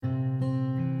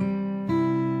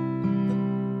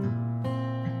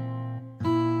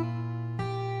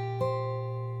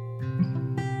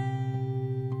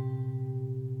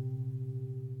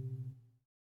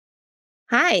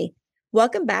Hi,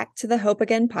 welcome back to the Hope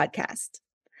Again podcast.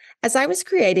 As I was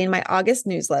creating my August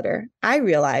newsletter, I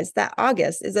realized that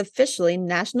August is officially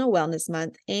National Wellness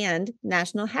Month and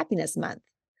National Happiness Month.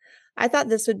 I thought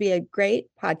this would be a great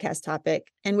podcast topic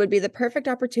and would be the perfect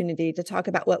opportunity to talk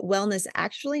about what wellness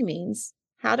actually means,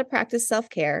 how to practice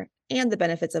self-care, and the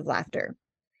benefits of laughter.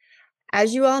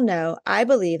 As you all know, I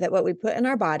believe that what we put in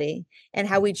our body and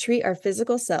how we treat our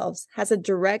physical selves has a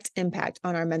direct impact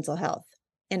on our mental health.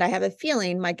 And I have a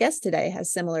feeling my guest today has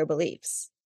similar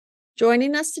beliefs.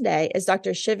 Joining us today is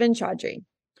Dr. Shivan Chaudhry.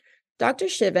 Dr.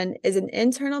 Shivan is an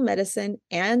internal medicine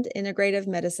and integrative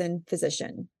medicine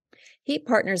physician. He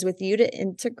partners with you to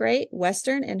integrate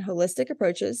Western and holistic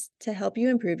approaches to help you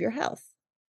improve your health.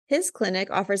 His clinic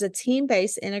offers a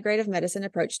team-based integrative medicine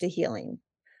approach to healing.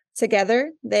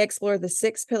 Together, they explore the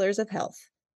 6 pillars of health: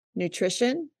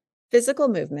 nutrition, physical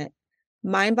movement,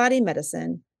 mind-body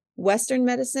medicine, Western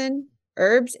medicine,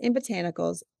 herbs and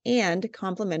botanicals, and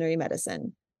complementary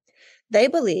medicine. They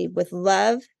believe with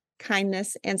love,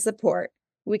 kindness, and support,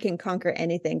 we can conquer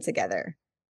anything together.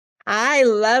 I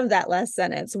love that last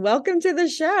sentence. Welcome to the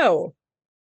show.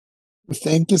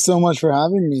 Thank you so much for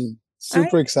having me. I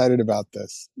Super excited about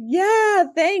this. Yeah,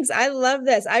 thanks. I love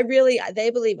this. They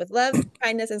believe with love,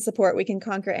 kindness, and support, we can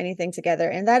conquer anything together.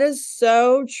 And that is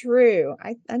so true.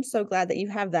 I'm so glad that you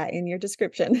have that in your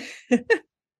description.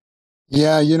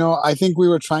 Yeah, I think we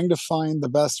were trying to find the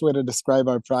best way to describe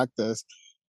our practice.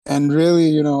 And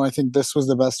really, I think this was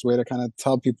the best way to kind of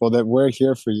tell people that we're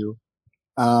here for you.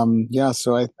 Yeah,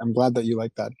 so I'm glad that you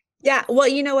like that. Yeah, well,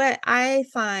 you know what? I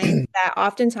find that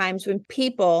oftentimes when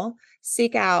people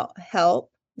seek out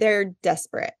help, they're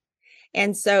desperate.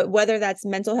 And so whether that's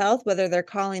mental health, whether they're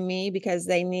calling me because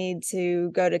they need to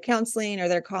go to counseling, or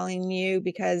they're calling you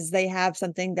because they have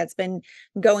something that's been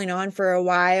going on for a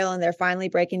while and they're finally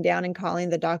breaking down and calling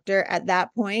the doctor, at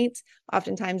that point,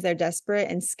 oftentimes they're desperate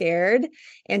and scared.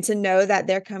 And to know that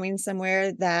they're coming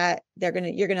somewhere that you're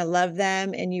going to love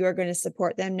them and you are going to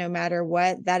support them no matter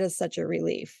what, that is such a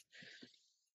relief.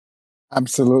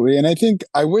 Absolutely. And I think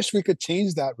I wish we could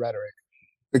change that rhetoric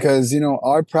because,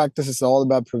 our practice is all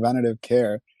about preventative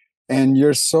care. And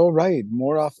you're so right.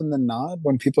 More often than not,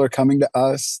 when people are coming to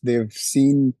us, they've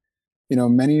seen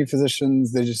many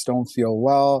physicians, they just don't feel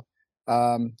well.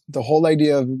 The whole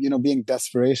idea of being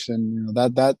desperation,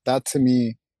 that to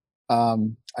me, I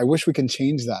wish we can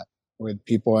change that with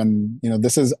people. And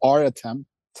this is our attempt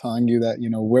telling you that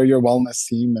we're your wellness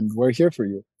team and we're here for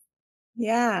you.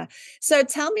 Yeah. So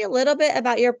tell me a little bit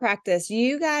about your practice.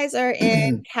 You guys are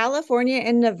in California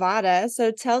and Nevada.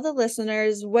 So tell the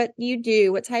listeners what you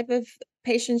do, what type of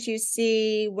patients you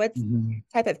see, what Mhm.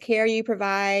 type of care you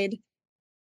provide.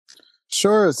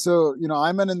 Sure. So,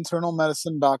 I'm an internal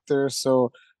medicine doctor.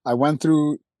 So I went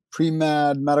through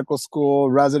pre-med, medical school,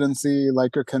 residency,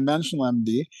 like a conventional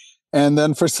MD. And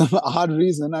then for some odd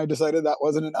reason, I decided that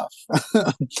wasn't enough.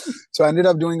 So I ended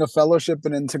up doing a fellowship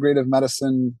in integrative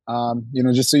medicine.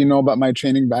 Just so you know about my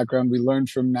training background, we learned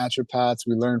from naturopaths,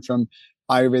 we learned from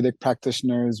Ayurvedic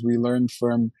practitioners, we learned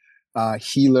from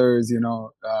healers.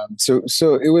 So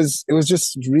it was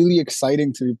just really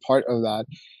exciting to be part of that.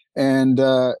 And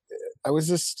I was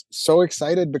just so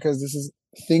excited because this is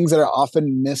things that are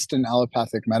often missed in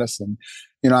allopathic medicine.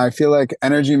 I feel like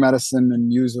energy medicine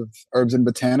and use of herbs and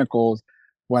botanicals,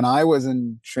 when I was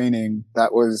in training,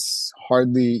 that was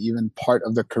hardly even part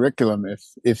of the curriculum,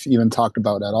 if even talked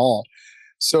about at all.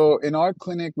 So in our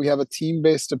clinic, we have a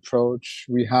team-based approach.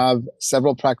 We have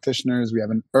several practitioners. We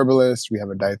have an herbalist. We have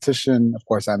a dietitian. Of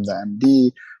course, I'm the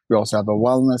MD. We also have a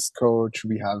wellness coach.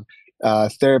 We have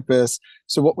therapists.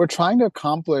 So what we're trying to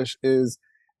accomplish is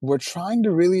we're trying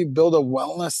to really build a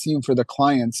wellness team for the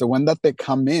client. So when that they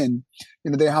come in,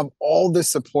 they have all the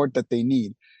support that they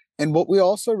need. And what we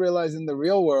also realize in the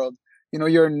real world,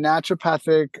 your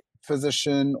naturopathic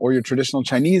physician or your traditional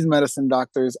Chinese medicine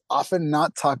doctor is often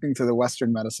not talking to the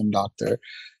Western medicine doctor.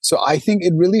 So I think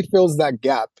it really fills that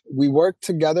gap. We work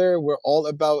together. We're all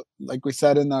about, like we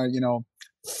said in our,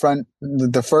 front,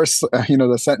 the first,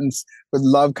 the sentence, with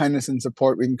love, kindness, and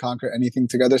support, we can conquer anything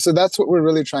together. So that's what we're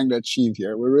really trying to achieve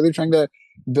here. We're really trying to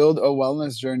build a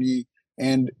wellness journey,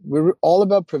 and we're all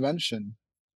about prevention.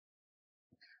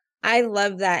 I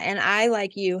love that. And I,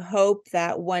 like you, hope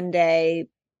that one day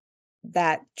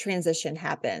that transition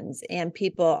happens and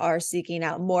people are seeking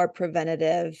out more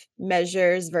preventative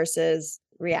measures versus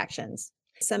reactions.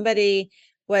 Somebody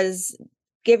was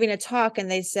giving a talk and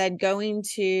they said going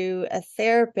to a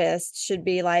therapist should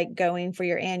be like going for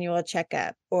your annual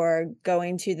checkup or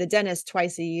going to the dentist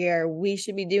twice a year. We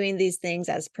should be doing these things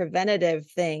as preventative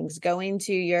things, going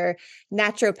to your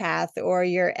naturopath or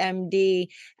your MD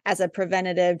as a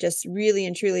preventative, just really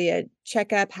and truly a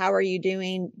checkup. How are you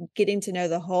doing? Getting to know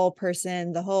the whole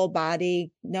person, the whole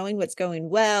body, knowing what's going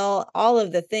well, all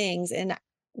of the things. And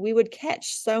we would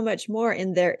catch so much more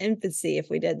in their infancy if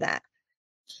we did that.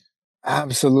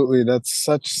 Absolutely. That's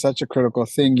such a critical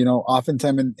thing.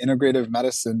 Oftentimes in integrative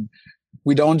medicine,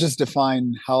 we don't just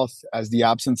define health as the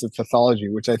absence of pathology,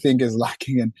 which I think is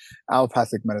lacking in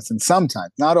allopathic medicine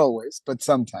sometimes, not always, but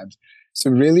sometimes. So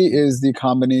really is the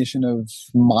combination of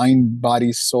mind,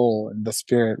 body, soul, and the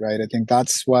spirit, right? I think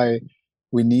that's why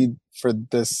we need for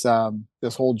this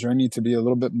whole journey to be a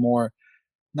little bit more,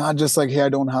 not just like, hey, I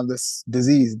don't have this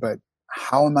disease, but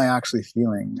how am I actually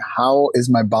feeling? How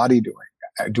is my body doing?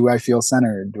 Do I feel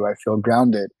centered? Do I feel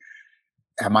grounded?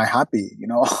 Am I happy?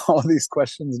 All these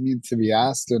questions need to be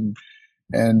asked, and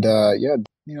yeah,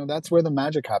 that's where the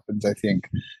magic happens, I think,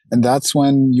 and that's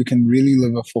when you can really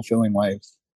live a fulfilling life.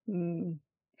 Mm.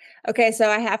 Okay, so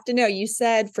I have to know, you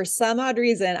said for some odd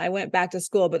reason I went back to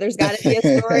school, but there's got to be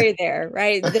a story there,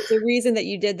 right? There's a reason that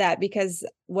you did that, because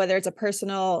whether it's a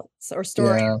personal or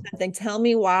story Yeah. or something, tell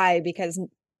me why, because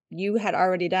you had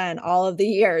already done all of the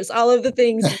years, all of the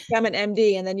things to become an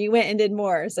MD, and then you went and did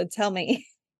more. So tell me.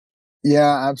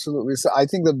 Yeah, absolutely. So I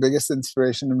think the biggest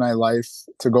inspiration in my life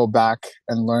to go back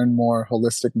and learn more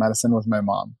holistic medicine was my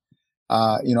mom.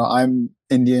 I'm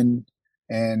Indian,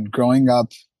 and growing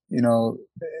up, you know,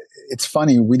 it's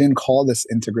funny, we didn't call this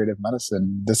integrative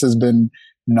medicine. This has been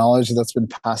knowledge that's been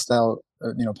passed out,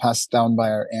 passed down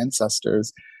by our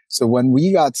ancestors. So when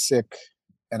we got sick,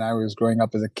 and I was growing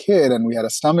up as a kid and we had a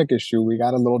stomach issue, we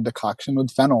got a little decoction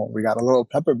with fennel, we got a little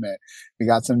peppermint, we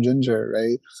got some ginger,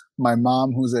 right? My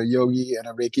mom, who's a yogi and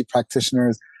a Reiki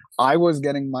practitioner, I was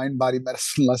getting mind body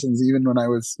medicine lessons even when I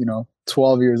was,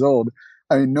 12 years old.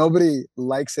 I mean, nobody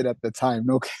likes it at the time.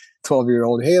 No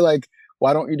 12-year-old, hey, like,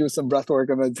 why don't you do some breath work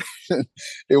and meditation?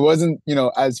 It wasn't,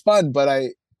 as fun, but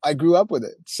I grew up with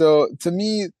it. So to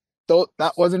me, though,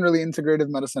 that wasn't really integrative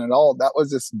medicine at all. That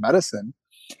was just medicine.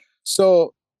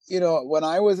 So, when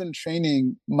I was in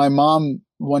training, my mom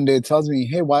one day tells me,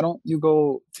 hey, why don't you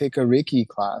go take a Reiki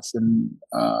class and,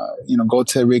 go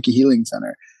to a Reiki healing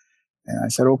center? And I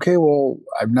said, okay, well,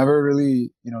 I've never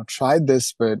really, tried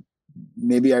this, but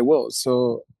maybe I will.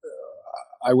 So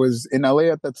I was in LA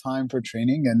at the time for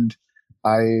training, and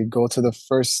I go to the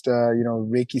first,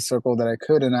 Reiki circle that I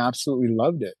could, and I absolutely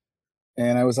loved it.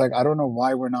 And I was like, I don't know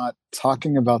why we're not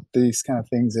talking about these kind of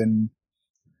things in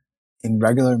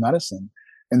regular medicine.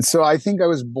 And so I think I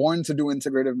was born to do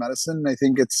integrative medicine. I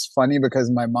think it's funny because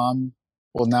my mom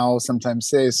will now sometimes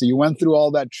say, so you went through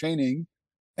all that training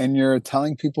and you're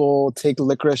telling people take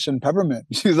licorice and peppermint.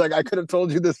 She's like, I could have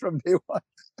told you this from day one.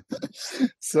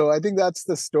 So I think that's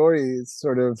the story,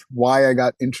 sort of why I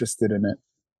got interested in it.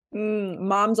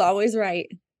 Mom's always right.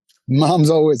 Mom's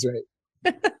always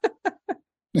right.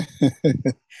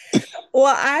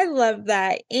 Well, I love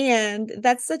that. And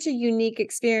that's such a unique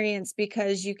experience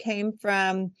because you came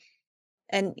from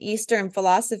an Eastern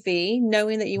philosophy,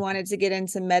 knowing that you wanted to get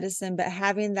into medicine, but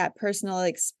having that personal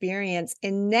experience.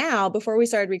 And now, before we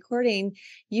started recording,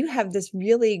 you have this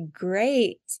really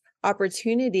great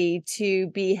opportunity to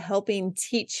be helping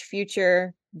teach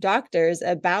future doctors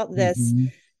about this,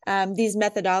 Mhm. these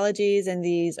methodologies and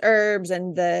these herbs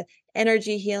and the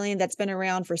energy healing that's been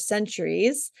around for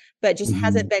centuries, but just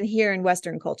hasn't Mhm. been here in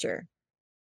Western culture.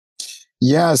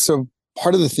 Yeah, so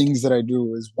part of the things that I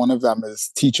do is one of them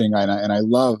is teaching, and I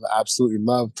absolutely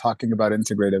love talking about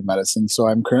integrative medicine. So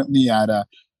I'm currently at a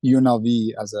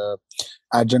UNLV as a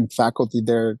adjunct faculty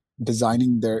there,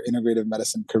 designing their integrative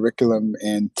medicine curriculum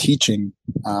and teaching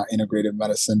integrative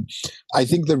medicine. I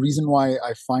think the reason why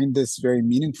I find this very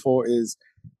meaningful is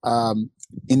um,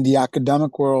 in the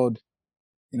academic world,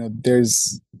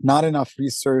 there's not enough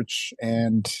research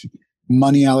and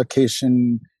money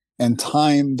allocation and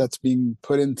time that's being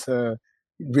put into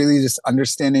really just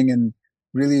understanding and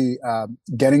really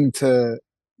getting to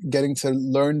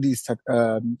learn these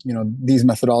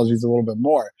methodologies a little bit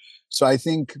more. So I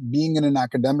think being in an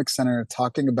academic center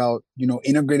talking about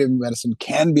integrative medicine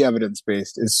can be evidence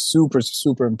based is super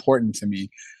super important to me.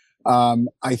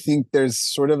 I think there's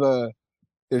sort of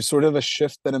a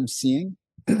shift that I'm seeing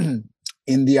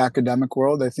in the academic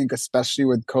world. I think especially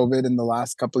with COVID in the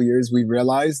last couple of years, we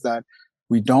realized that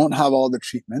we don't have all the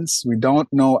treatments. We don't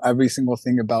know every single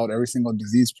thing about every single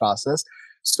disease process.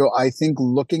 So I think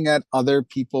looking at other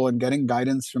people and getting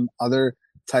guidance from other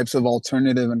types of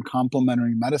alternative and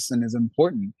complementary medicine is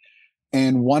important.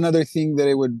 And one other thing that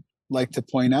I would like to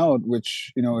point out,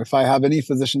 which, if I have any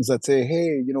physicians that say,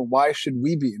 hey, why should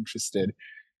we be interested?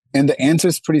 And the answer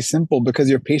is pretty simple: because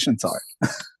your patients are,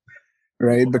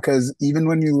 right? Because even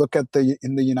when you look at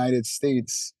in the United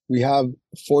States, we have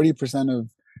 40%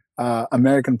 of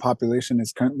American population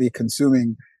is currently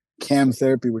consuming CAM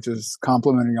therapy, which is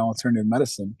complementary alternative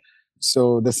medicine.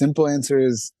 So the simple answer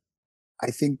is,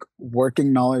 I think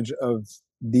working knowledge of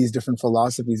these different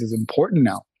philosophies is important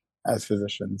now as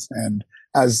physicians and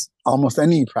as almost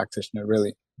any practitioner,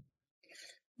 really.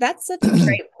 That's such a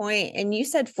great point. And you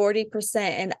said 40%,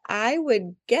 and I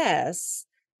would guess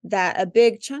that a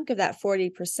big chunk of that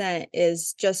 40%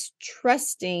 is just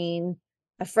trusting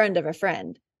a friend of a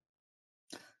friend.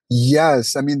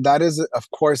 Yes, I mean, that is, of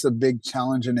course, a big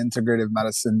challenge in integrative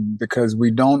medicine because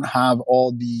we don't have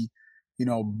all the,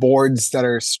 boards that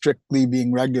are strictly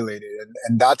being regulated.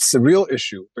 And that's the real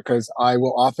issue because I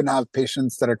will often have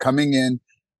patients that are coming in,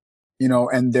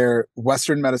 and their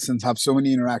Western medicines have so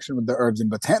many interaction with the herbs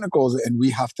and botanicals, and we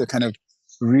have to kind of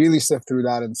really sift through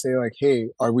that and say, like, hey,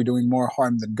 are we doing more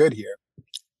harm than good here?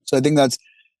 So I think that's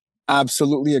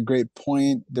absolutely a great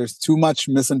point. There's too much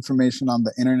misinformation on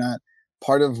the internet.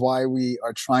 Part of why we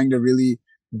are trying to really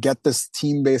get this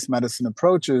team-based medicine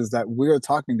approach is that we're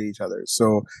talking to each other.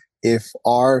 So if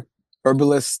our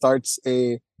herbalist starts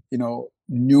a,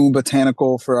 new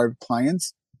botanical for our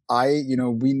clients,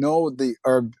 we know the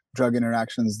herb drug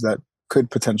interactions that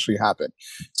could potentially happen.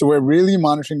 So we're really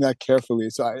monitoring that carefully.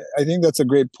 So I think that's a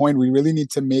great point. We really need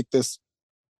to make this,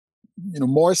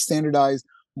 more standardized.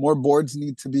 More boards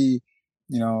need to be,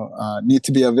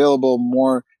 available.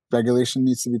 More regulation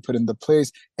needs to be put into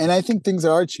place. And I think things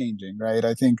are changing, right?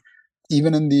 I think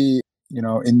even in the,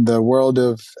 in the world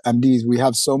of MDs, we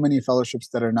have so many fellowships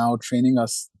that are now training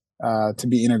us to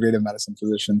be integrative medicine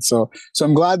physicians. So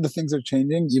I'm glad the things are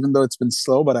changing, even though it's been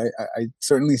slow, but I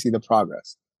certainly see the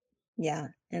progress. Yeah.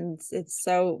 And it's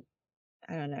so,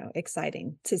 I don't know,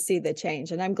 exciting to see the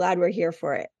change. And I'm glad we're here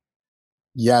for it.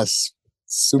 Yes.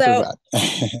 Super So,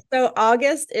 glad. so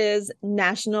August is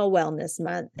National Wellness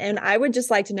Month. And I would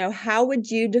just like to know, how would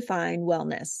you define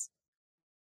wellness?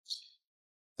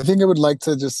 I think I would like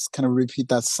to just kind of repeat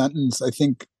that sentence. I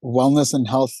think wellness and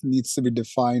health needs to be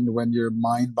defined when your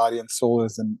mind, body, and soul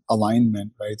is in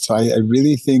alignment, right? So I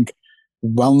really think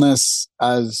wellness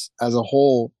as a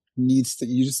whole you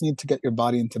just need to get your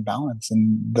body into balance,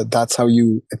 and that's how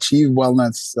you achieve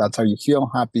wellness. That's how you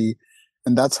feel happy,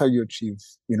 and that's how you achieve,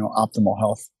 optimal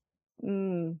health.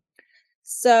 Mm.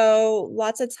 So,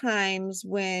 lots of times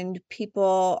when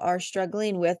people are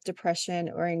struggling with depression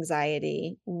or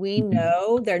anxiety, we Mhm.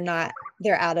 know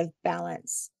they're out of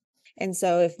balance. And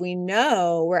so, if we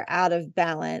know we're out of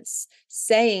balance,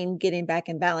 saying getting back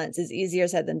in balance is easier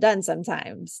said than done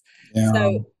sometimes.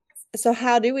 Yeah. So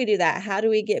how do we do that? How do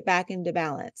we get back into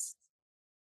balance?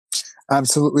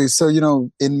 Absolutely. So,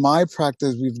 in my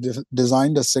practice, we've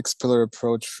designed a six-pillar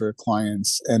approach for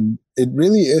clients, and it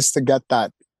really is to get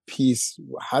that piece.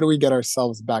 How do we get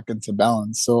ourselves back into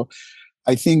balance? So,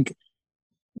 I think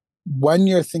when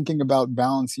you're thinking about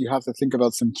balance, you have to think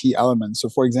about some key elements. So,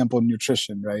 for example,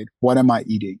 nutrition, right? What am I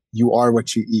eating? You are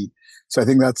what you eat. So, I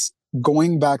think that's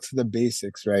going back to the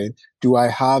basics, right? Do I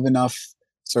have enough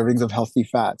servings of healthy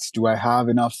fats? Do I have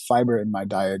enough fiber in my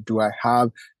diet? Do I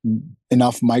have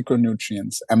enough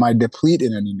micronutrients? Am I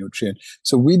depleted in any nutrient?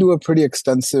 So, we do a pretty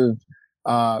extensive,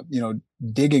 uh, you know,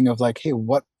 digging of like, hey,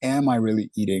 what am I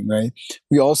really eating, right?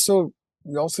 We also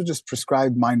just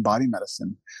prescribe mind body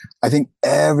medicine. I think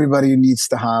everybody needs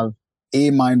to have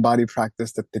a mind body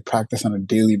practice that they practice on a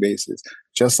daily basis.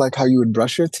 Just like how you would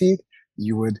brush your teeth,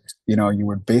 you would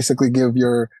basically give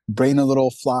your brain a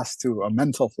little floss too, a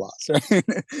mental floss, right?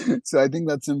 So I think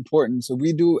that's important. So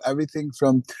we do everything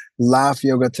from laugh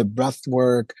yoga to breath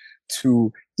work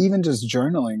to even just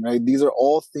journaling, right? These are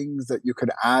all things that you could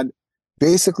add.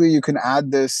 Basically, you can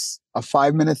add this a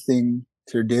 5-minute thing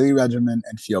to your daily regimen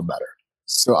and feel better.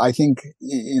 So I think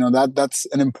that's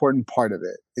an important part of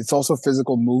it. It's also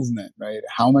physical movement, right?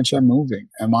 How much I'm moving.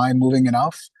 Am I moving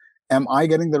enough? Am I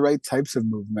getting the right types of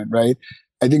movement, right?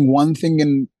 I think one thing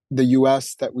in the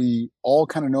US that we all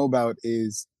kind of know about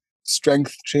is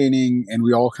strength training, and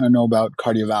we all kind of know about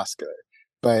cardiovascular.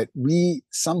 But we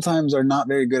sometimes are not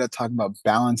very good at talking about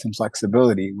balance and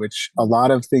flexibility, which a lot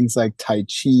of things like Tai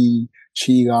Chi,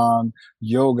 Qigong,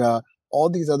 yoga, all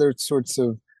these other sorts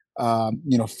of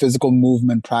physical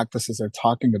movement practices are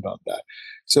talking about that.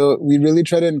 So we really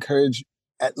try to encourage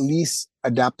at least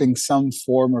adapting some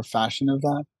form or fashion of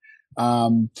that.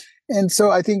 And so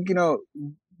I think,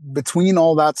 between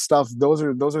all that stuff, those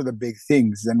are the big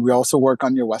things. And we also work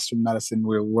on your Western medicine.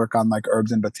 We work on like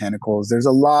herbs and botanicals. There's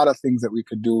a lot of things that we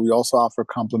could do. We also offer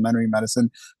complementary medicine.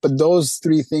 But those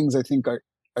three things I think are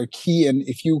key. And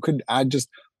if you could add just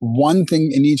one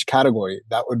thing in each category,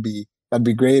 that'd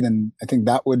be great. And I think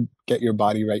that would get your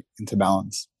body right into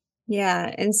balance.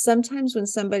 Yeah. And sometimes when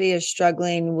somebody is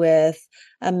struggling with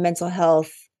a mental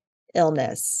health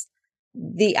illness,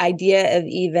 the idea of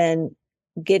even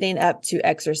getting up to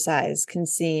exercise can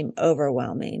seem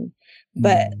overwhelming.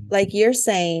 But Mm. like you're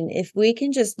saying, if we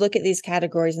can just look at these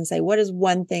categories and say, what is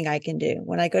one thing I can do?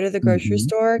 When I go to the grocery Mhm.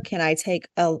 store, can I take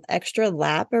an extra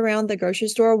lap around the grocery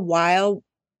store while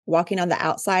walking on the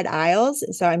outside aisles?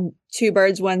 So I'm two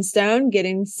birds, one stone,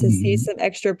 getting to see Mhm. some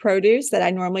extra produce that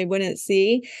I normally wouldn't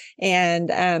see,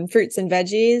 and fruits and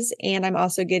veggies. And I'm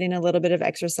also getting a little bit of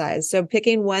exercise. So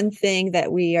picking one thing that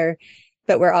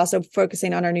but we're also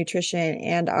focusing on our nutrition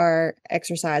and our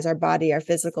exercise, our body, our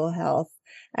physical health,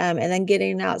 and then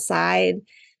getting outside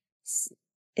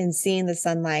and seeing the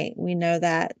sunlight. We know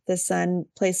that the sun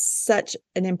plays such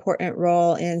an important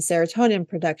role in serotonin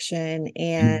production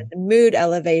and Mm. mood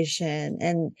elevation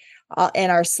and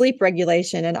our sleep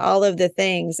regulation and all of the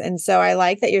things. And so I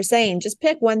like that you're saying just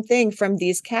pick one thing from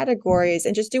these categories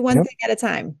and just do one Yep. thing at a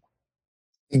time.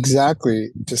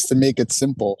 Exactly. Just to make it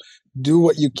simple, do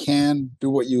what you can, do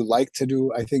what you like to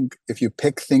do. I think if you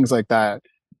pick things like that,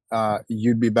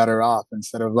 you'd be better off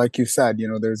instead of, like you said,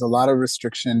 there's a lot of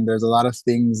restriction. There's a lot of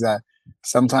things that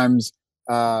sometimes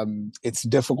it's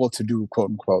difficult to do,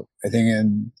 quote unquote. I think,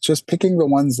 and just picking the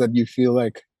ones that you feel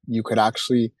like you could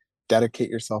actually dedicate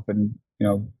yourself and,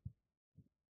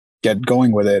 get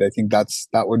going with it. I think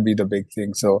that would be the big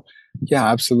thing. So, yeah,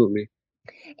 absolutely.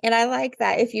 And I like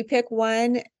that. If you pick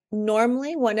one,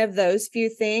 normally one of those few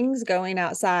things, going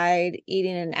outside,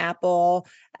 eating an apple,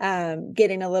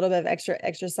 getting a little bit of extra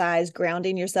exercise,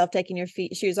 grounding yourself, taking your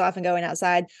shoes off and going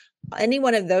outside, any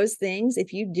one of those things,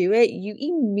 if you do it, you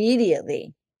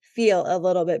immediately feel a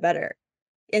little bit better.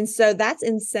 And so that's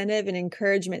incentive and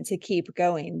encouragement to keep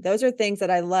going. Those are things that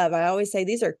I love. I always say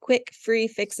these are quick, free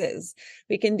fixes.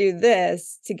 We can do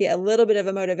this to get a little bit of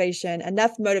a motivation,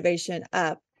 enough motivation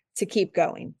up to keep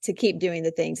going, to keep doing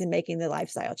the things and making the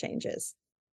lifestyle changes.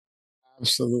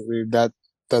 Absolutely.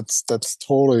 That's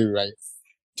totally right.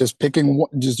 Just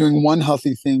doing one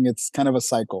healthy thing, it's kind of a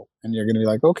cycle. And you're gonna be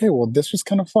like, okay, well, this was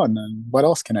kind of fun. And what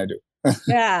else can I do?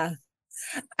 Yeah.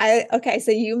 Okay,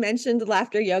 so you mentioned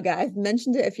laughter yoga. I've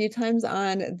mentioned it a few times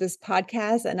on this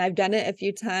podcast, and I've done it a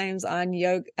few times on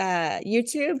yoga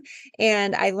YouTube.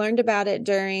 And I learned about it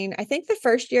during, I think, the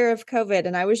first year of COVID.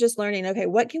 And I was just learning, okay,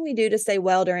 what can we do to stay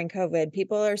well during COVID?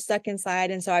 People are stuck inside,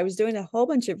 and so I was doing a whole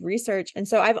bunch of research. And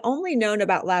so I've only known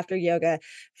about laughter yoga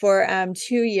for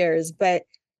 2 years, but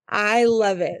I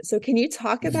love it. So can you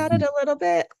talk about it Mhm. a little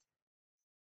bit?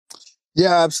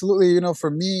 Yeah, absolutely. For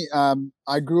me,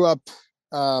 I grew up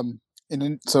um,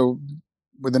 so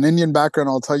with an Indian background.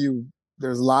 I'll tell you,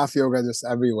 there's laugh yoga just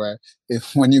everywhere.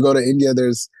 If when you go to India,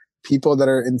 there's people that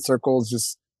are in circles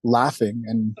just laughing,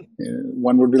 and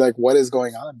one would be like, "What is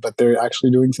going on?" But they're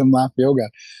actually doing some laugh yoga.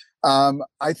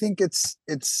 I think it's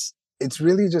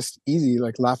really just easy.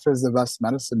 Like laughter is the best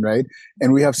medicine, right?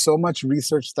 And we have so much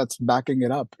research that's backing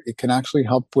it up. It can actually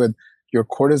help with your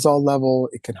cortisol level.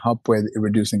 It can help with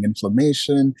reducing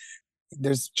inflammation.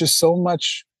 There's just so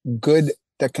much good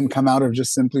that can come out of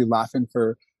just simply laughing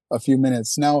for a few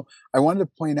minutes. Now, I wanted to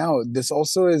point out this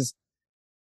also is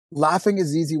laughing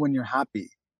is easy when you're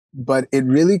happy, but it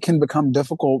really can become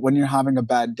difficult when you're having a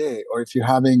bad day or if you're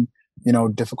having,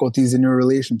 difficulties in your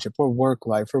relationship or work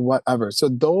life or whatever. So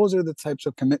those are the types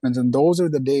of commitments and those are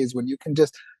the days when you can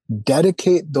just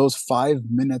dedicate those 5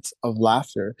 minutes of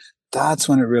laughter. That's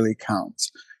when it really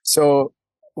counts. So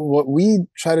what we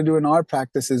try to do in our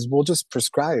practice is we'll just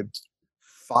prescribe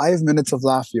 5 minutes of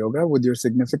laugh yoga with your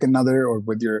significant other or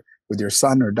with your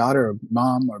son or daughter or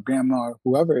mom or grandma or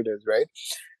whoever it is, right?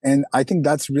 And I think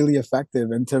that's really effective.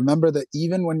 And to remember that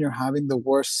even when you're having the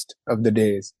worst of the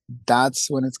days, that's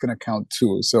when it's going to count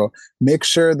too. So make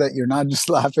sure that you're not just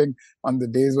laughing on the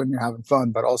days when you're having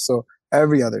fun, but also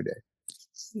every other day.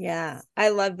 Yeah, I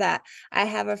love that. I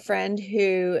have a friend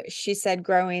who she said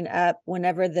growing up,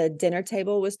 whenever the dinner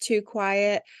table was too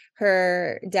quiet,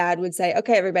 her dad would say,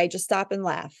 okay, everybody, just stop and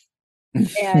laugh.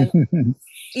 And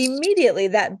immediately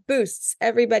that boosts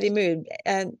everybody mood.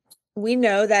 And we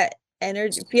know that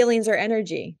energy, feelings are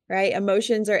energy, right?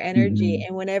 Emotions are energy. Mhm.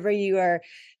 And whenever you are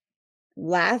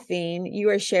laughing, you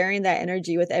are sharing that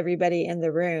energy with everybody in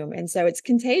the room. And so it's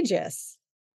contagious.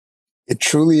 It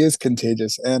truly is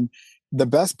contagious. And the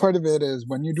best part of it is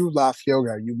when you do laugh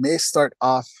yoga, you may start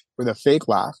off with a fake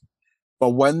laugh. But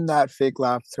when that fake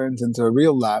laugh turns into a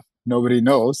real laugh, nobody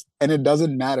knows. And it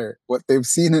doesn't matter what they've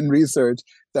seen in research,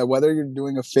 that whether you're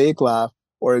doing a fake laugh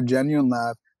or a genuine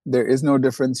laugh, there is no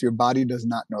difference. Your body does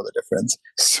not know the difference.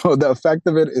 So the effect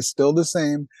of it is still the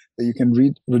same, that you can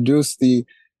reduce the,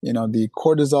 the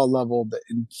cortisol level, the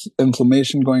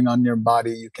inflammation going on in your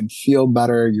body. You can feel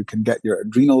better. You can get your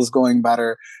adrenals going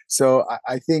better. So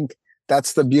I think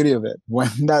that's the beauty of it. When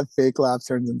that fake laugh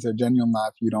turns into a genuine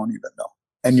laugh, you don't even know.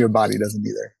 And your body doesn't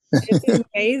either. It's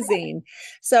amazing.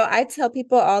 So I tell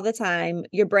people all the time,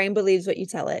 your brain believes what you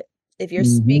tell it. If you're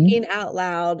Mm-hmm. speaking out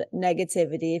loud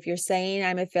negativity, if you're saying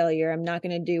I'm a failure, I'm not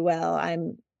going to do well,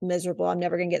 I'm miserable, I'm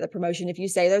never going to get the promotion. If you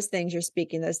say those things, you're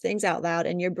speaking those things out loud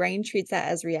and your brain treats that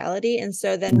as reality. And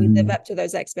so then we live Mm-hmm. up to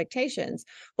those expectations.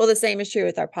 Well, the same is true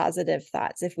with our positive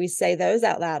thoughts. If we say those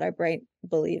out loud, our brain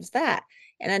believes that.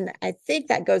 And I think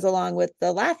that goes along with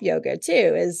the laugh yoga too,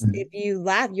 is if you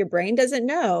laugh, your brain doesn't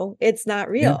know it's not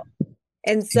Yeah, real.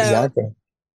 And so exactly.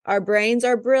 our brains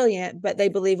are brilliant, but they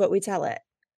believe what we tell it.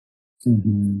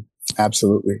 Mm-hmm.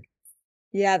 Absolutely.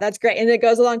 Yeah, that's great. And it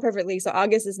goes along perfectly. So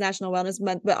August is National Wellness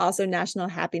Month, but also National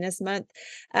Happiness Month.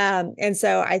 And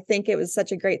so I think it was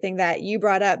such a great thing that you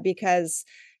brought up, because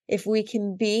if we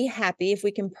can be happy, if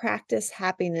we can practice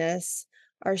happiness,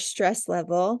 our stress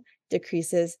level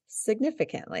decreases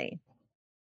significantly.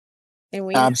 And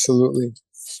we know Absolutely.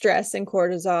 stress and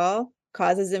cortisol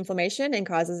causes inflammation and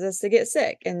causes us to get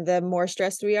sick. And the more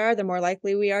stressed we are, the more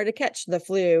likely we are to catch the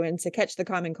flu and to catch the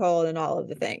common cold and all of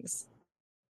the things.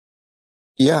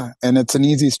 Yeah, and it's an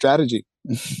easy strategy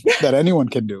that anyone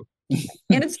can do.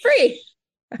 And it's free.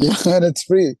 Yeah, and it's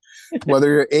free. Whether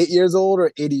you're 8 years old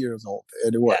or 80 years old,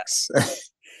 it Yeah. works.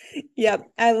 Yep.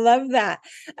 I love that.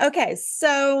 Okay.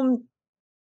 So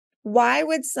why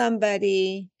would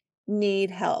somebody need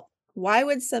help? Why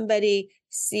would somebody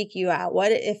seek you out?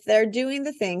 What if they're doing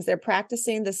the things, they're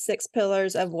practicing the 6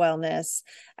 pillars of wellness?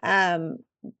 Um,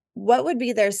 what would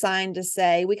be their sign to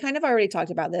say, we kind of already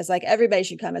talked about this, like everybody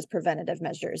should come as preventative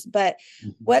measures, but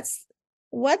what's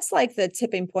what's like the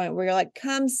tipping point where you're like,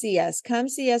 come see us,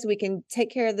 we can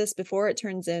take care of this before it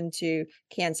turns into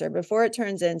cancer, before it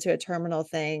turns into a terminal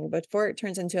thing, before it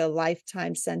turns into a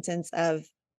lifetime sentence of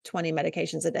 20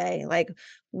 medications a day? Like,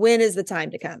 when is the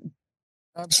time to come?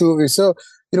 Absolutely. So,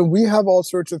 we have all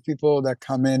sorts of people that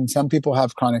come in. Some people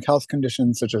have chronic health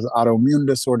conditions such as autoimmune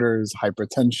disorders,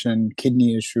 hypertension,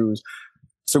 kidney issues.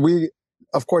 So we,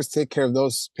 of course, take care of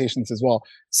those patients as well.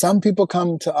 Some people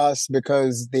come to us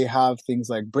because they have things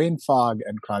like brain fog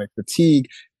and chronic fatigue,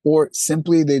 or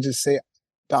simply they just say,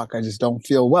 Doc, I just don't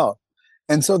feel well.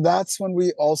 And so that's when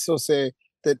we also say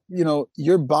that,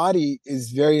 your body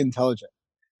is very intelligent.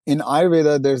 In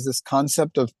Ayurveda, there's this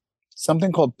concept of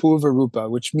something called Purva,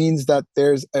 which means that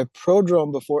there's a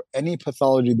prodrome before any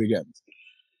pathology begins.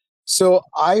 So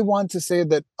I want to say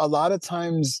that a lot of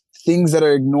times things that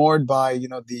are ignored by,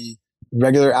 the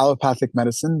regular allopathic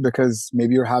medicine, because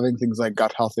maybe you're having things like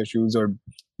gut health issues or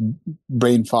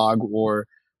brain fog,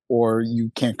 or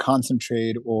you can't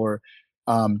concentrate, or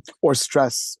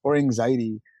stress or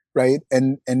anxiety, right?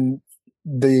 And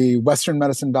the Western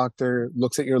medicine doctor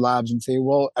looks at your labs and say,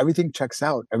 well, everything checks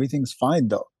out. Everything's fine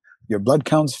though. Your blood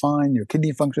count's fine, your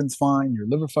kidney function's fine, your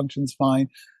liver function's fine.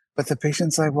 But the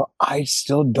patient's like, well, I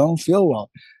still don't feel well.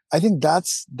 I think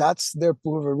that's their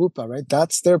purva rupa, right?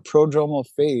 That's their prodromal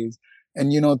phase.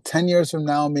 And 10 years from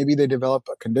now, maybe they develop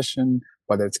a condition,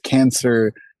 whether it's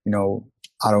cancer, you know,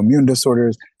 autoimmune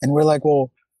disorders. And we're like,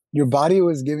 well, your body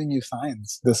was giving you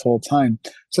signs this whole time.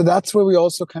 So that's where we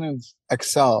also kind of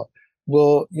excel.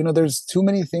 Well, there's too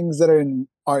many things that are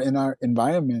in our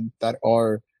environment that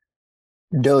are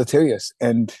deleterious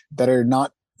and that are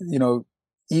not,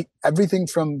 everything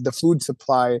from the food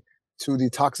supply to the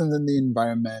toxins in the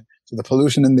environment to the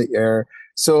pollution in the air.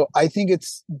 So I think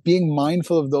it's being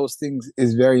mindful of those things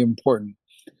is very important.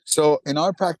 So in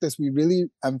our practice, we really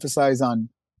emphasize on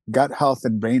gut health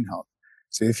and brain health.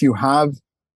 So if you have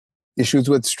issues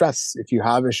with stress, if you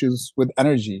have issues with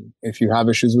energy, if you have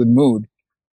issues with mood,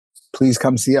 please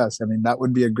come see us. I mean, that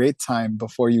would be a great time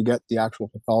before you get the actual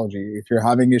pathology. If you're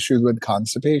having issues with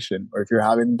constipation, or if you're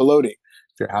having bloating,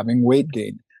 if you're having weight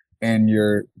gain, and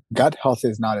your gut health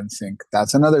is not in sync,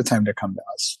 that's another time to come to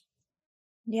us.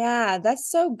 Yeah, that's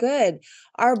so good.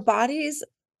 Our bodies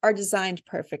are designed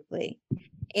perfectly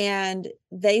and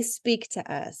they speak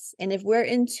to us. And if we're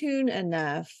in tune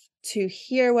enough to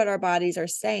hear what our bodies are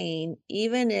saying,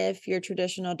 even if your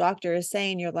traditional doctor is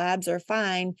saying your labs are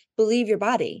fine, believe your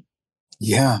body.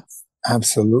 Yeah,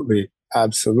 absolutely.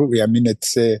 Absolutely. I mean,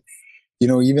 it's,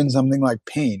 even something like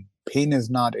pain. pain is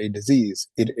not a disease.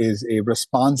 It is a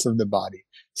response of the body.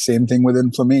 Same thing with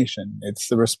inflammation. It's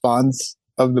the response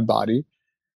of the body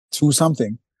to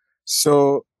something.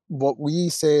 So what we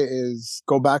say is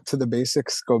go back to the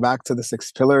basics, go back to the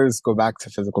six pillars, go back to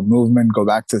physical movement, go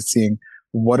back to seeing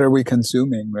what are we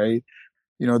consuming, right?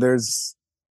 There's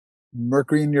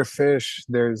mercury in your fish,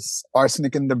 there's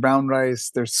arsenic in the brown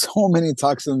rice, there's so many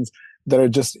toxins that are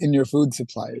just in your food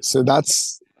supply. So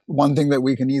that's one thing that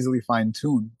we can easily fine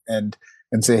tune and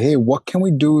say, hey, what can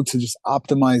we do to just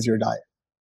optimize your diet?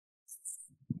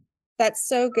 That's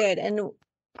so good. And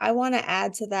I want to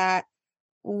add to that,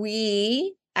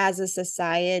 we as a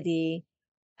society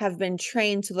have been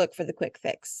trained to look for the quick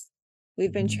fix.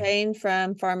 We've been trained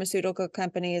from pharmaceutical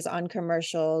companies on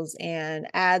commercials and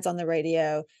ads on the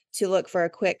radio to look for a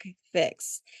quick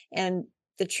fix. And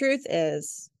the truth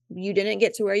is, you didn't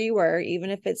get to where you were, even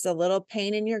if it's a little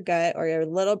pain in your gut or a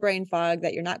little brain fog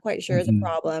that you're not quite sure is a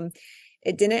problem.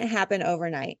 It didn't happen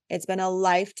overnight. It's been a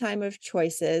lifetime of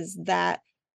choices that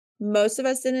most of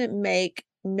us didn't make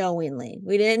knowingly.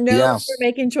 We didn't know we were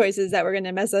making choices that were going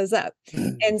to mess us up.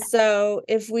 And so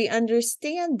if we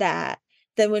understand that,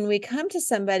 then when we come to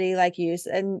somebody like you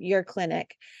and your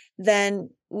clinic, then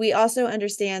we also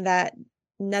understand that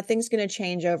nothing's going to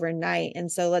change overnight.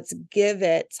 And so let's give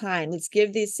it time. Let's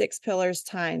give these six pillars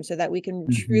time so that we can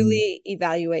truly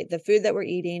evaluate the food that we're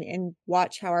eating and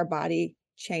watch how our body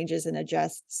changes and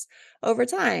adjusts over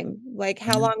time. Like,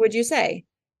 how long would you say?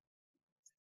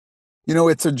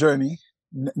 It's a journey.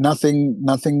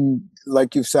 Nothing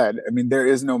like you've said. I mean, there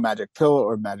is no magic pill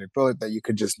or magic bullet that you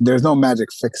could there's no magic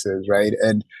fixes, right?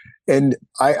 And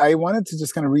I wanted to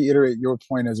just kind of reiterate your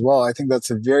point as well. I think that's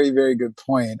a very, very good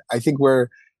point. I think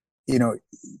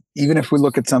even if we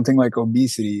look at something like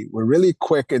obesity, we're really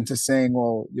quick into saying,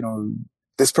 well,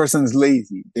 this person's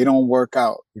lazy. They don't work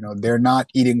out. They're not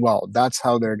eating well. That's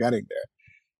how they're getting there.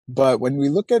 But when we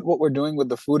look at what we're doing with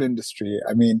the food industry,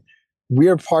 I mean, we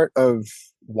are part of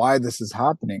why this is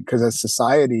happening, because as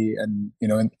society and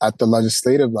at the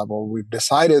legislative level, we've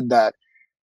decided that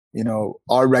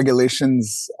our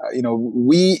regulations,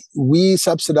 we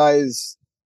subsidize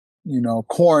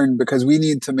corn because we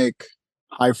need to make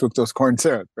high fructose corn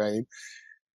syrup, right?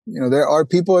 There are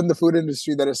people in the food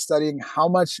industry that are studying how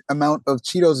much amount of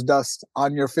Cheetos dust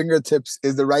on your fingertips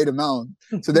is the right amount.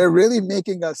 So they're really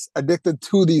making us addicted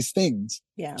to these things.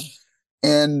 Yeah.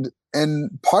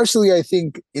 And partially, I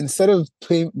think instead of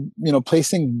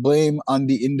placing blame on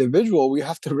the individual, we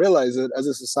have to realize that as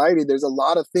a society, there's a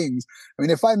lot of things. I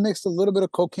mean, if I mixed a little bit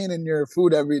of cocaine in your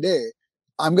food every day,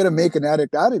 I'm going to make an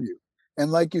addict out of you.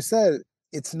 And like you said,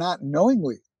 it's not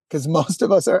knowingly, because most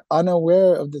of us are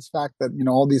unaware of this fact that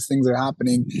all these things are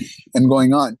happening and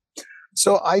going on.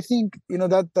 So I think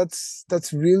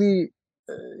that's really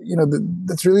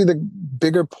that's really the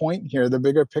bigger point here, the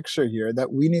bigger picture here,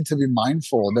 that we need to be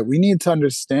mindful, that we need to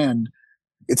understand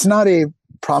it's not a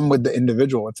problem with the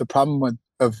individual. It's a problem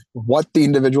of what the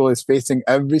individual is facing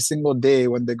every single day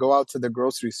when they go out to the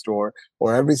grocery store,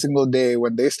 or every single day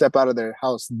when they step out of their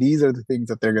house. These are the things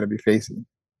that they're going to be facing.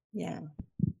 Yeah.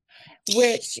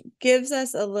 Which gives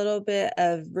us a little bit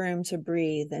of room to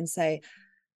breathe and say,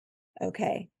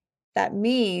 okay, that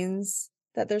means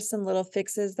that there's some little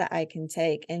fixes that I can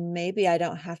take, and maybe I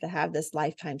don't have to have this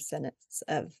lifetime sentence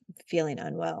of feeling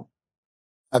unwell.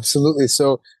 Absolutely.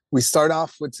 So we start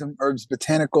off with some herbs,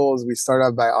 botanicals. We start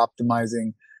off by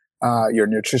optimizing your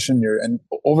nutrition, and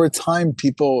over time,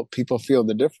 people feel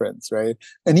the difference, right?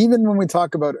 And even when we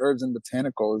talk about herbs and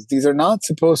botanicals, these are not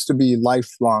supposed to be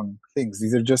lifelong things.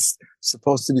 These are just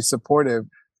supposed to be supportive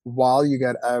while you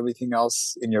get everything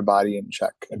else in your body in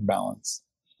check and balance.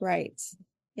 Right.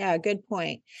 Yeah, good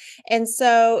point. And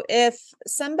so if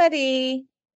somebody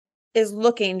is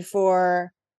looking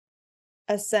for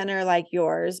a center like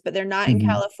yours, but they're not in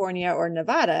California or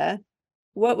Nevada,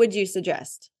 what would you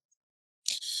suggest?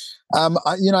 I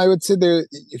would say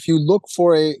if you look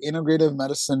for a integrative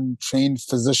medicine trained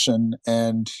physician,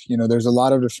 and there's a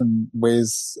lot of different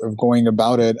ways of going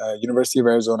about it. University of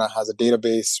Arizona has a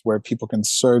database where people can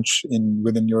search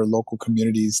within your local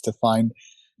communities to find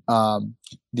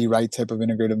the right type of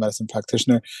integrative medicine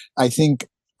practitioner. I think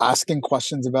asking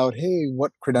questions about, hey,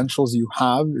 what credentials you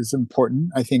have is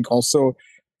important. I think also,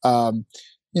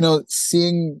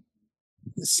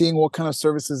 seeing what kind of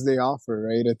services they offer,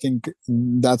 right? I think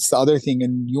that's the other thing.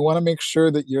 And you want to make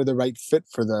sure that you're the right fit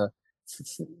for the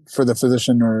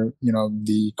physician or,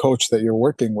 the coach that you're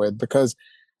working with, because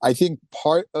I think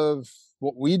part of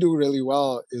what we do really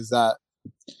well is that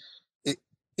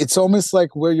it's almost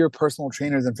like we're your personal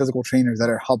trainers and physical trainers that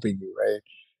are helping you,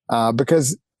 right?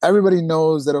 Because everybody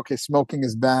knows that, okay, smoking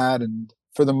is bad and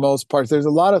for the most part. There's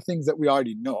a lot of things that we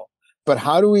already know, but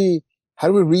how do we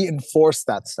reinforce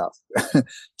that stuff?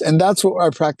 And that's what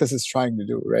our practice is trying to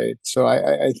do, right? So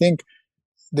I think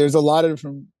there's a lot of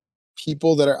different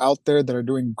people that are out there that are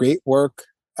doing great work.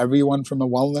 Everyone from a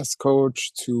wellness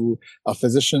coach to a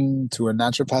physician to a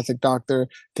naturopathic doctor.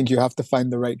 I think you have to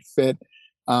find the right fit.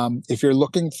 If you're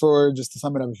looking for, just to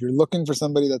sum it up, if you're looking for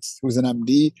somebody who's an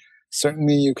MD,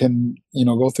 certainly you can,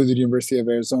 go through the University of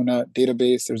Arizona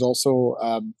database. There's also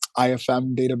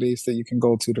IFM database that you can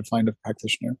go to find a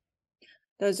practitioner.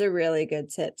 Those are really good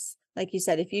tips. Like you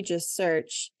said, if you just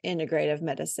search integrative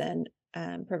medicine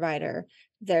provider,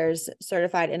 there's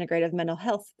certified integrative mental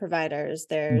health providers,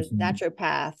 there's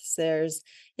naturopaths,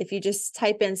 if you just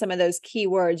type in some of those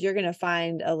keywords, you're going to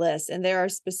find a list. And there are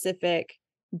specific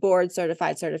board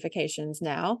certified certifications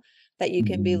now that you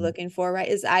can be looking for, right?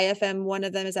 Is IFM one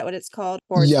of them? Is that what it's called?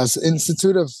 Yes,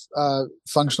 Institute of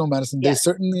Functional Medicine. Yes.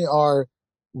 They certainly are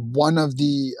one of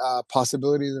the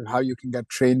possibilities of how you can get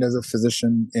trained as a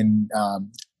physician in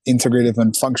integrative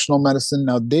and functional medicine.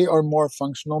 Now, they are more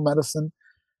functional medicine.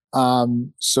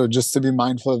 So just to be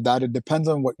mindful of that, it depends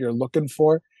on what you're looking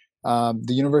for.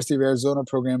 The University of Arizona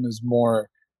program is more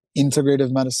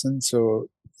integrative medicine. So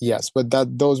yes, but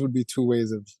those would be two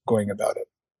ways of going about it.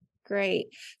 Great.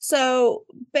 So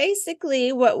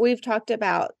basically what we've talked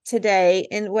about today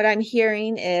and what I'm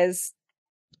hearing is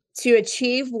to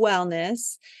achieve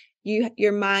wellness,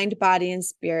 your mind, body, and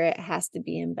spirit has to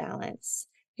be in balance.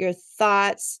 Your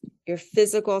thoughts, your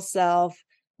physical self,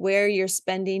 where you're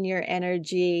spending your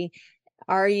energy.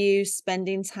 Are you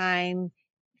spending time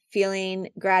feeling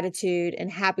gratitude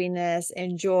and happiness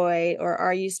and joy, or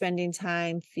are you spending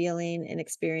time feeling and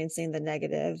experiencing the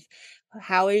negative?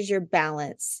 How is your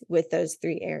balance with those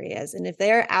three areas? And if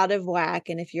they're out of whack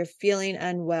and if you're feeling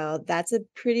unwell, that's a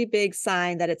pretty big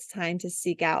sign that it's time to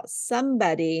seek out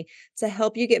somebody to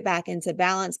help you get back into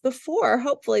balance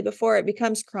hopefully before it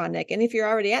becomes chronic. And if you're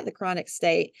already at the chronic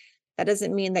state, that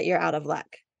doesn't mean that you're out of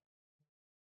luck.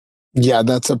 Yeah,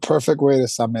 that's a perfect way to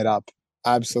sum it up.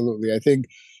 Absolutely. I think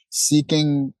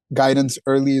seeking guidance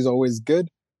early is always good.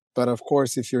 But of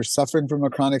course, if you're suffering from a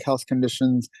chronic health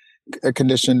condition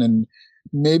and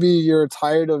maybe you're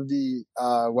tired of the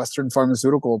Western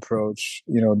pharmaceutical approach,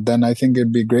 then I think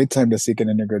it'd be a great time to seek an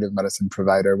integrative medicine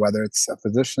provider, whether it's a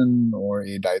physician or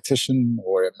a dietitian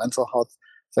or a mental health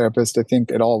therapist. I think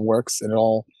it all works.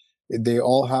 They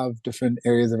all have different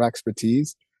areas of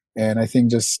expertise. And I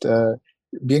think just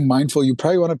being mindful, you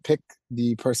probably want to pick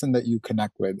the person that you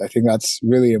connect with. I think that's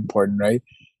really important, right?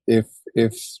 If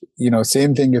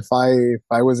same thing, if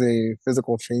I was a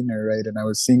physical trainer, right, and I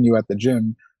was seeing you at the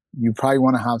gym, you probably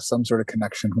want to have some sort of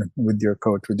connection with your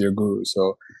coach, with your guru.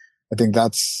 So I think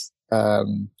that's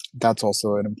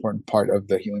also an important part of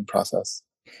the healing process.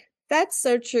 That's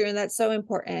so true. And that's so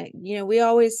important. We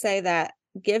always say that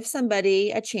give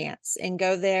somebody a chance and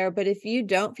go there. But if you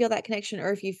don't feel that connection,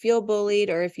 or if you feel bullied,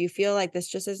 or if you feel like this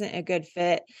just isn't a good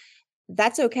fit,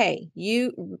 that's okay.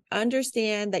 You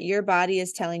understand that your body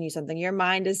is telling you something. Your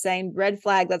mind is saying, red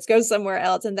flag, let's go somewhere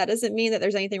else. And that doesn't mean that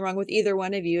there's anything wrong with either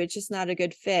one of you. It's just not a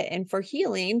good fit. And for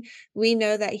healing, we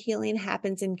know that healing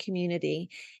happens in community,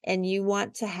 and you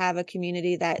want to have a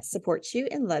community that supports you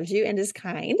and loves you and is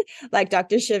kind, like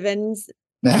Dr. Shivens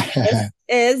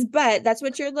is, but that's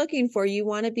what you're looking for. You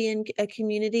want to be in a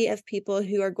community of people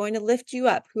who are going to lift you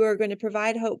up, who are going to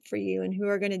provide hope for you, and who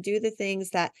are going to do the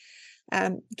things that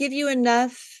give you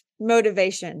enough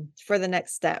motivation for the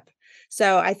next step.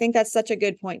 So I think that's such a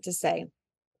good point to say.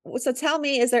 So tell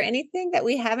me, is there anything that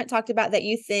we haven't talked about that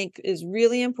you think is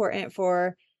really important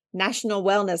for National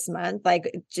Wellness Month?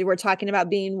 Like we're talking about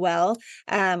being well,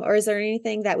 or is there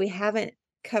anything that we haven't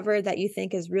covered that you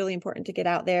think is really important to get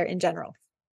out there in general?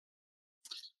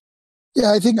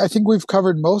 Yeah, I think we've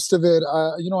covered most of it.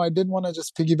 I did want to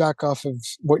just piggyback off of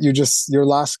your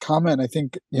last comment. I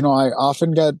think, I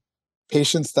often get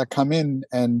patients that come in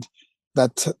and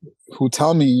who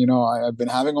tell me, I've been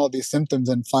having all these symptoms,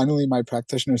 and finally my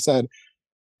practitioner said,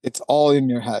 it's all in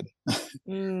your head.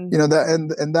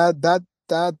 That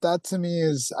to me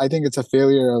is, I think it's a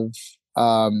failure of,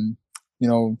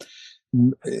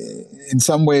 in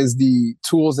some ways, the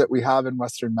tools that we have in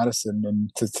Western medicine. And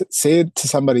to say it to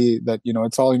somebody that,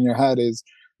 it's all in your head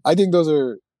I think those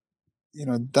are,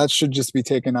 that should just be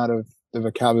taken out of the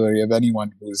vocabulary of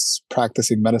anyone who's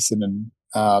practicing medicine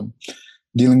and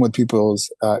dealing with people's,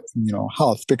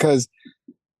 health. Because,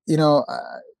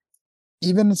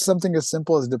 even something as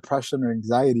simple as depression or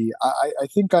anxiety, I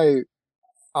think I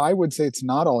would say it's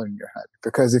not all in your head.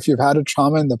 Because if you've had a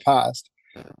trauma in the past,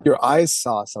 your eyes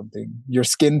saw something, your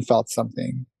skin felt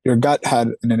something, your gut had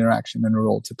an interaction and a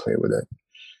role to play with it.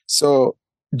 So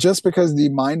just because the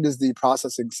mind is the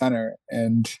processing center,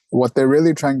 and what they're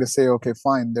really trying to say, okay,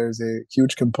 fine, there's a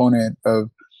huge component of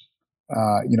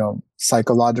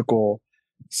psychological,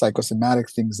 psychosomatic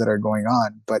things that are going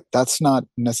on, but that's not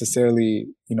necessarily,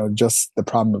 just the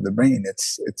problem of the brain.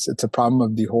 It's a problem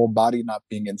of the whole body not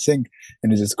being in sync.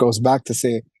 And it just goes back to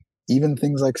say, even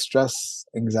things like stress,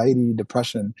 anxiety,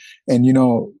 depression, and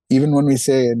even when we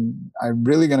say, and I'm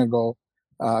really going to go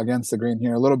against the grain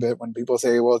here a little bit, when people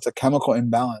say, well, it's a chemical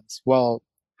imbalance. Well,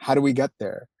 how do we get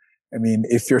there? I mean,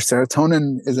 if your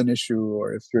serotonin is an issue,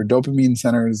 or if your dopamine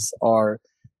centers are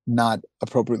not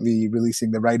appropriately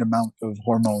releasing the right amount of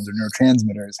hormones or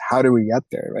neurotransmitters, how do we get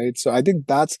there, right? So I think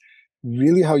that's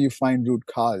really how you find root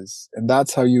cause, and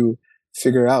that's how you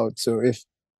figure out. So if,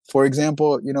 for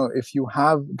example, if you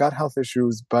have gut health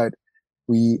issues, but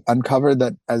we uncovered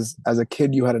that as a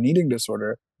kid you had an eating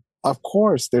disorder, of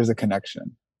course there's a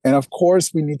connection, and of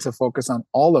course we need to focus on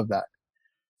all of that.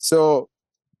 So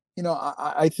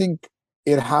I think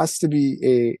it has to be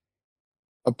a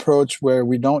approach where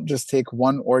we don't just take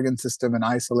one organ system and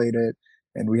isolate it,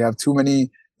 and we have too many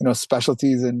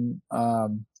specialties in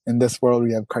this world.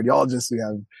 We have cardiologists, we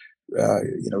have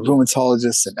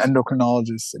rheumatologists and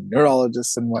endocrinologists and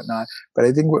neurologists and whatnot. But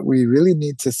I think what we really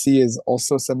need to see is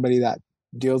also somebody that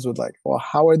deals with, like, well,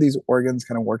 how are these organs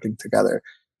kind of working together?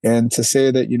 And to say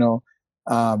that,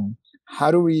 how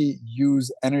do we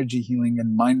use energy healing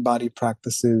and mind body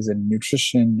practices and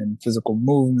nutrition and physical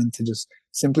movement to just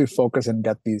simply focus and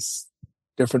get these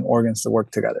different organs to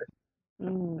work together?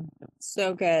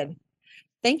 So good.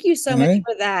 Thank you so much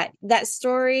for that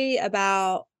story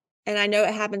about, and I know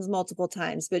it happens multiple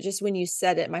times, but just when you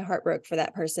said it, my heart broke for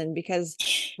that person, because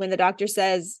when the doctor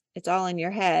says it's all in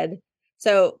your head.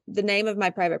 So the name of my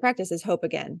private practice is Hope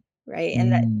Again, right?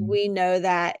 And that we know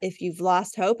that if you've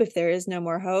lost hope, if there is no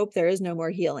more hope, there is no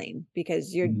more healing,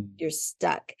 because you're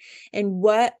stuck. And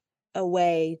what a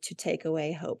way to take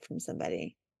away hope from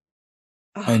somebody.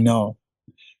 I know.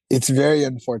 It's very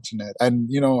unfortunate. And,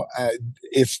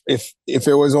 if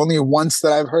it was only once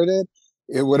that I've heard it,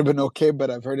 it would have been okay, but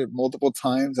I've heard it multiple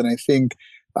times. And I think,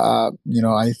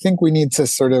 I think we need to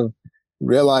sort of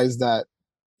realize that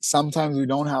sometimes we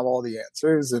don't have all the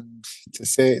answers, and to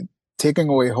say, taking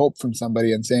away hope from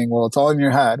somebody and saying, well, it's all in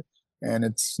your head, and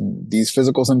it's these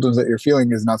physical symptoms that you're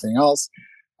feeling is nothing else.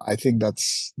 I think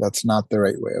that's not the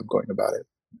right way of going about it.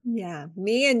 Yeah,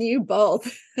 me and you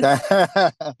both.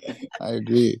 I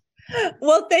agree.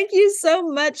 Well, thank you so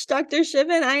much, Dr.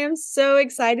 Shiven. I am so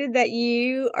excited that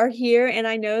you are here, and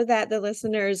I know that the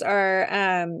listeners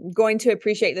are going to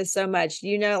appreciate this so much.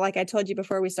 Like I told you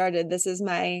before we started, this is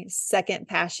my second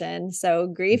passion. So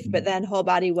grief, but then whole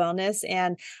body wellness.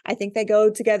 And I think they go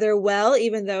together well,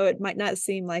 even though it might not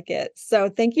seem like it. So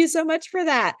thank you so much for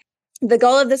that. The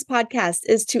goal of this podcast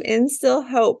is to instill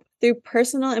hope through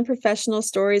personal and professional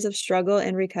stories of struggle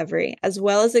and recovery, as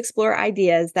well as explore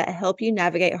ideas that help you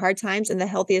navigate hard times in the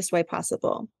healthiest way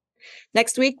possible.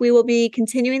 Next week, we will be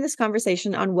continuing this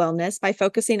conversation on wellness by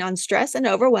focusing on stress and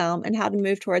overwhelm and how to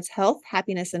move towards health,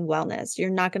 happiness, and wellness.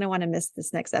 You're not going to want to miss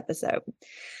this next episode.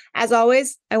 As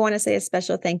always, I want to say a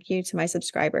special thank you to my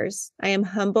subscribers. I am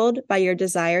humbled by your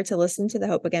desire to listen to the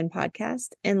Hope Again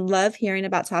podcast and love hearing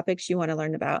about topics you want to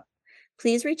learn about.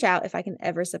 Please reach out if I can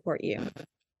ever support you.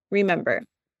 Remember,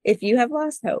 if you have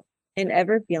lost hope and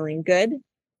ever feeling good,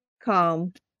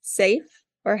 calm, safe,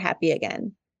 or happy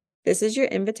again, this is your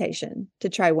invitation to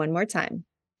try one more time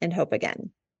and hope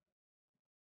again.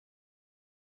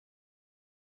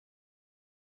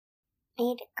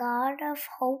 May the God of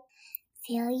hope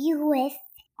fill you with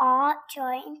all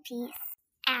joy and peace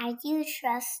as you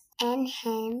trust in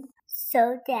Him,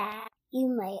 so that you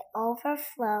may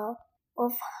overflow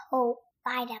with hope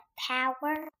by the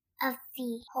power of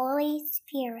the Holy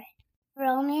Spirit.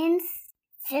 Romans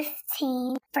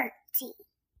 15:13.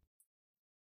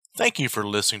 Thank you for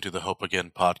listening to the Hope Again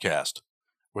podcast,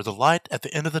 where the light at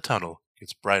the end of the tunnel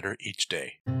gets brighter each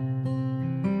day.